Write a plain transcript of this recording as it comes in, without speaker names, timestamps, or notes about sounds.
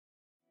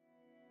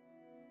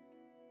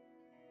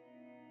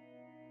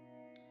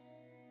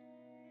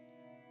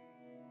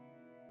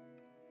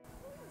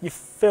You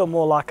feel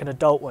more like an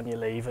adult when you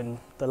leave, and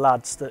the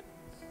lads that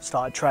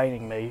started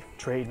training me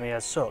treated me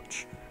as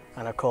such.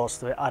 And of course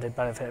the added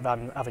benefit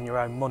of having your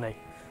own money,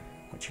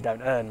 which you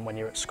don't earn when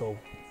you're at school.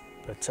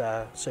 But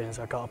as soon as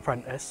I got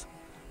apprentice,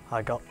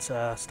 I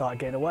started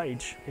getting a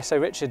wage. So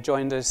Richard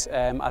joined us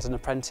as an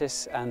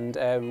apprentice and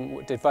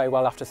did very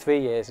well after 3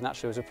 years, and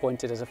actually was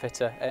appointed as a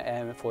fitter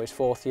for his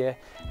 4th year,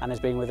 and has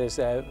been with us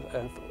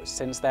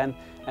since then,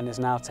 and has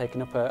now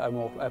taken up a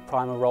more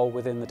primer role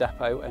within the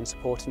depot and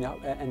supporting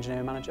the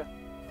engineering manager.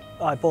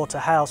 I bought a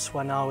house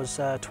when I was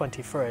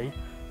 23,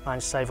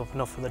 managed to save up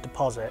enough for the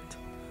deposit.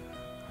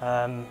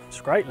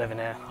 It's great living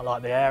here. I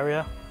like the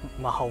area.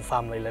 My whole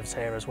family lives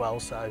here as well,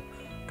 so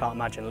can't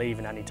imagine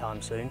leaving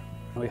anytime soon.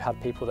 We've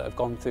had people that have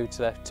gone through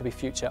to be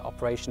future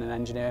operation and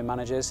engineering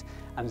managers,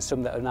 and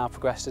some that have now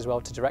progressed as well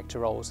to director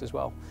roles as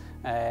well.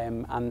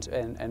 And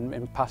in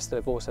the past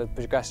they've also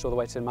progressed all the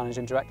way to the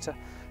managing director.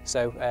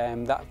 So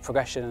that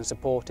progression and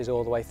support is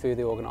all the way through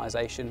the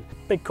organisation.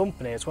 Big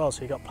company as well,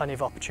 so you've got plenty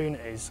of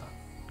opportunities,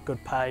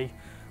 good pay,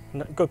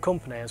 good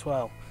company as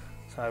well.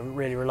 So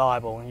really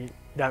reliable, and you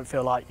don't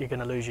feel like you're going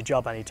to lose your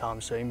job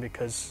anytime soon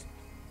because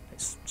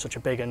it's such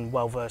a big and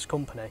well-versed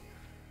company.